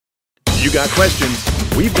You got questions,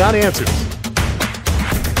 we've got answers.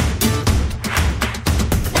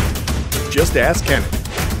 Just ask Kenan.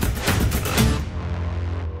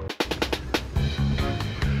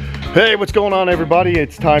 Hey, what's going on, everybody?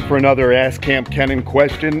 It's time for another Ask Kamp Kenan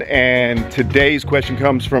question, and today's question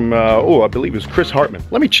comes from, I believe it's Chris Hartman.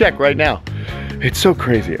 Let me check right now. It's so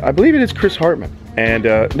crazy. I believe it is Chris Hartman. And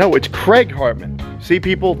no, it's Craig Hartman. See,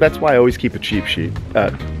 people, that's why I always keep a cheat sheet.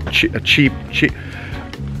 A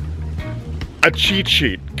cheat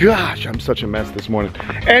sheet. Gosh, I'm such a mess this morning.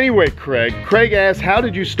 Anyway, Craig asked, how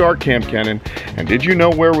did you start Kamp Kenan? And did you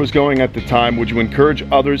know where it was going at the time? Would you encourage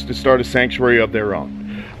others to start a sanctuary of their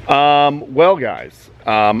own? Well, guys,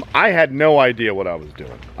 I had no idea what I was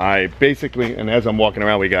doing. I basically, and as I'm walking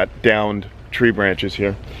around, we got downed tree branches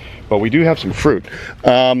here, but we do have some fruit.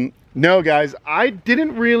 No, guys, I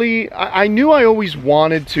didn't really, I knew I always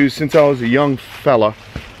wanted to, since I was a young fella,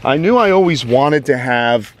 I knew I always wanted to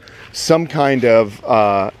have some kind of,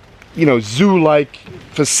 zoo-like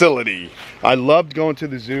facility. I loved going to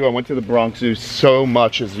the zoo. I went to the Bronx Zoo so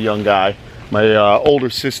much as a young guy. My older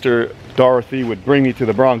sister, Dorothy, would bring me to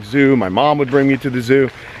the Bronx Zoo. My mom would bring me to the zoo,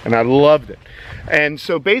 and I loved it. And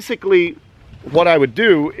so basically, what I would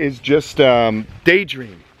do is just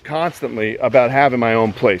daydream constantly about having my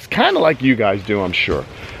own place, kind of like you guys do, I'm sure.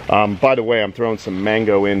 By the way, I'm throwing some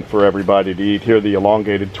mango in for everybody to eat. Here are the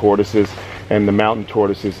elongated tortoises and the mountain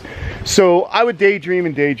tortoises. So I would daydream,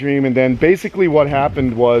 and then basically what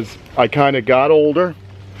happened was I kind of got older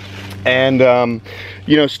and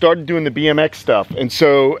started doing the BMX stuff. And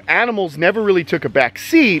so animals never really took a back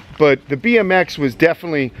seat, but the BMX was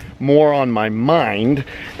definitely more on my mind.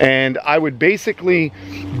 And I would basically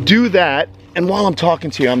do that. And while I'm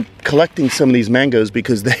talking to you, I'm collecting some of these mangoes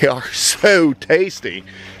because they are so tasty.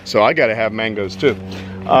 So I gotta have mangoes too.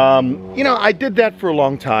 I did that for a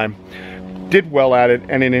long time, did well at it,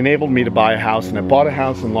 and it enabled me to buy a house. And I bought a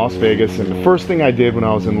house in Las Vegas, and the first thing I did when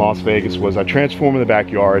I was in Las Vegas was I transformed the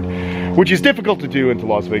backyard, which is difficult to do into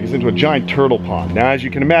Las Vegas, into a giant turtle pond. Now, as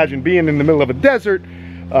you can imagine, being in the middle of a desert,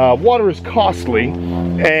 water is costly,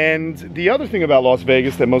 and the other thing about Las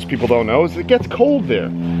Vegas that most people don't know is it gets cold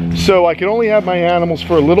there. So I could only have my animals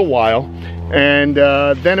for a little while, and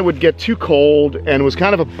then it would get too cold, and it was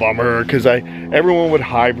kind of a bummer because everyone would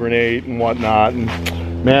hibernate and whatnot, and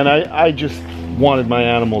man, I just wanted my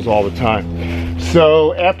animals all the time.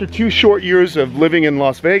 So after 2 short years of living in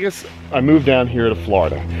Las Vegas, I moved down here to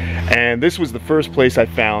Florida, and this was the first place I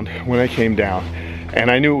found when I came down. And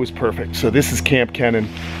I knew it was perfect. So this is Kamp Kenan.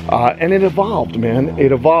 And it evolved, man.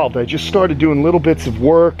 It evolved. I just started doing little bits of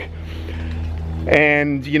work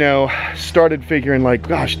and, started figuring like,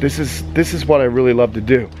 gosh, this is what I really love to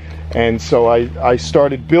do. And so I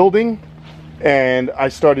started building, and I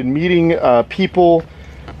started meeting people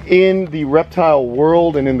in the reptile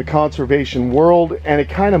world and in the conservation world, and it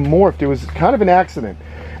kind of morphed. It was kind of an accident.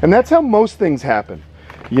 And that's how most things happen.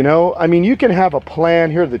 I mean, you can have a plan.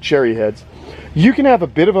 Here are the cherry heads. You can have a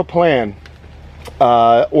bit of a plan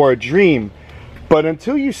or a dream, but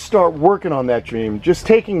until you start working on that dream, just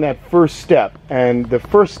taking that first step. And the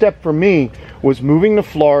first step for me was moving to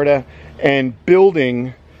Florida and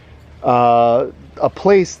building a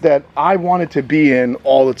place that I wanted to be in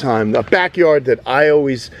all the time, a backyard that I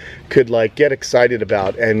always could get excited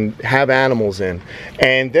about and have animals in.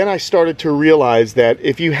 And then I started to realize that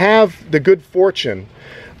if you have the good fortune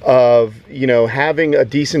of having a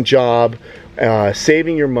decent job,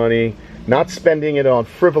 saving your money, not spending it on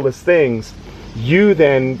frivolous things, you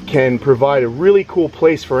then can provide a really cool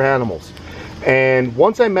place for animals. And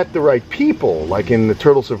once I met the right people, like in the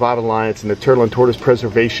Turtle Survival Alliance and the Turtle and Tortoise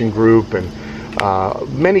Preservation Group, and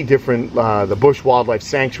many different, the Bush Wildlife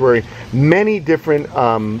Sanctuary, many different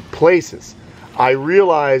places, I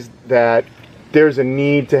realized that there's a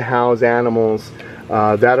need to house animals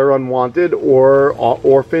that are unwanted or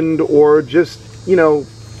orphaned or just,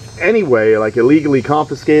 anyway, like illegally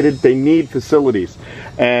confiscated. They need facilities,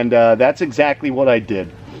 and that's exactly what I did.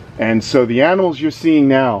 And so the animals you're seeing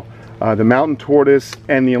now, the mountain tortoise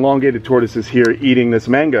and the elongated tortoises here eating this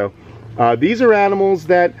mango, these are animals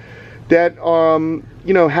that had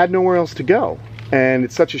nowhere else to go, and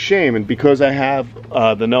it's such a shame. And because I have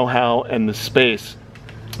the know-how and the space,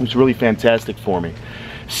 it's really fantastic for me.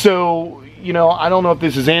 So I don't know if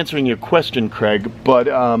this is answering your question, Craig, but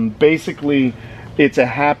basically it's a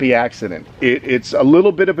happy accident. It's a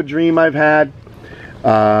little bit of a dream I've had.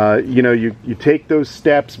 You take those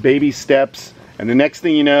steps, baby steps, and the next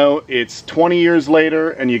thing you know, it's 20 years later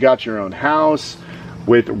and you got your own house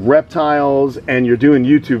with reptiles, and you're doing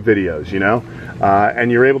YouTube videos,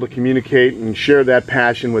 and you're able to communicate and share that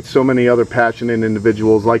passion with so many other passionate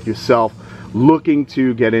individuals like yourself looking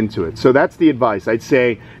to get into it. So that's the advice. I'd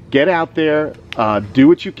say get out there, do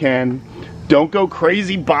what you can. Don't go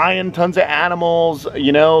crazy buying tons of animals,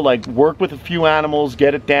 you know, like work with a few animals,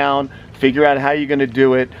 get it down, figure out how you're gonna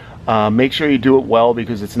do it. Make sure you do it well,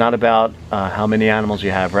 because it's not about how many animals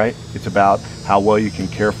you have, right? It's about how well you can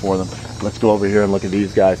care for them. Let's go over here and look at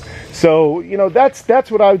these guys. So, you know,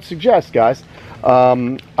 that's what I would suggest, guys.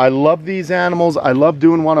 I love these animals. I love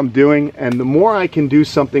doing what I'm doing, and the more I can do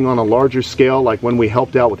something on a larger scale, like when we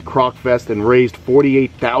helped out with Croc Fest and raised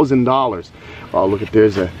 $48,000. Oh, look at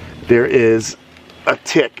there is a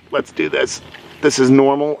tick. Let's do this. This is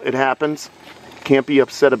normal. It happens. Can't be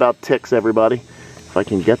upset about ticks, everybody. If I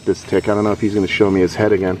can get this tick, I don't know if he's going to show me his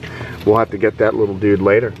head again. We'll have to get that little dude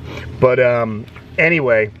later. But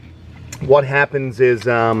anyway, what happens is,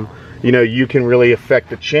 you know, you can really affect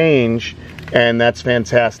the change, and that's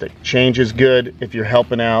fantastic. Change is good if you're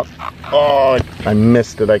helping out. Oh, I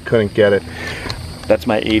missed it. I couldn't get it. That's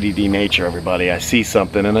my ADD nature, everybody. I see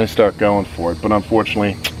something and I start going for it, but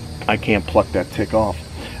unfortunately, I can't pluck that tick off.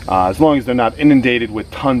 As long as they're not inundated with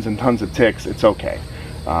tons and tons of ticks, it's okay.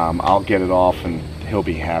 I'll get it off and he'll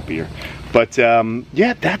be happier. But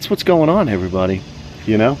yeah, that's what's going on, everybody.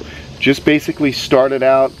 You know, just basically start it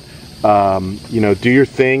out. You know, do your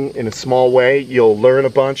thing in a small way. You'll learn a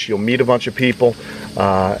bunch, you'll meet a bunch of people,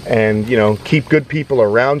 and you know, keep good people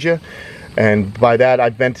around you. And by that,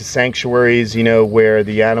 I've been to sanctuaries, you know, where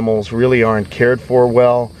the animals really aren't cared for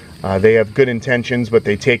well. They have good intentions, but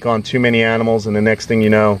they take on too many animals, and the next thing you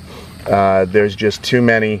know, there's just too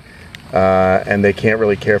many, and they can't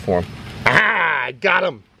really care for them. Ah, I got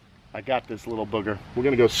him. I got this little booger. We're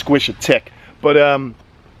gonna go squish a tick. But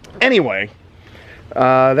anyway,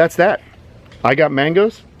 that's that. I got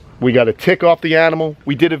mangoes. We got a tick off the animal.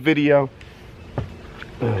 We did a video.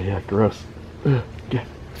 Oh yeah, gross. Yeah.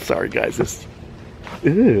 Sorry guys, this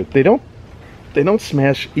they don't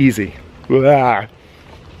smash easy. Ah.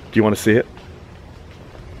 Do you want to see it?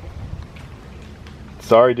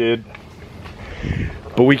 Sorry, dude.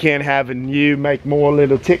 But we can't have you make more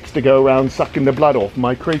little ticks to go around sucking the blood off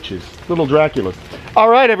my creatures. Little Draculas. All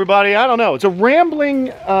right, everybody. I don't know. It's a rambling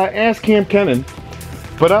Ask Kamp Kenan,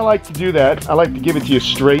 but I like to do that. I like to give it to you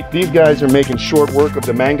straight. These guys are making short work of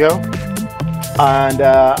the mango, and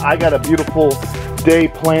I got a beautiful day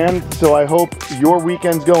planned. So I hope your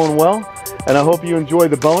weekend's going well. And I hope you enjoy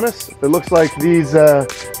the bonus. It looks like these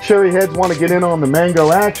cherry heads want to get in on the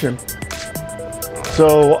mango action.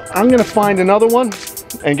 So I'm going to find another one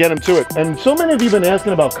and get him to it. And so many of you have been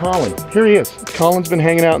asking about Colin. Here he is. Colin's been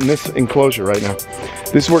hanging out in this enclosure right now.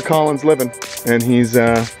 This is where Colin's living. And he's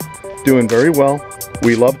doing very well.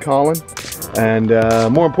 We love Colin. And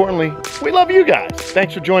more importantly, we love you guys.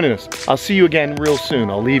 Thanks for joining us. I'll see you again real soon.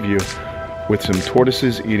 I'll leave you with some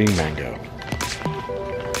tortoises eating mango.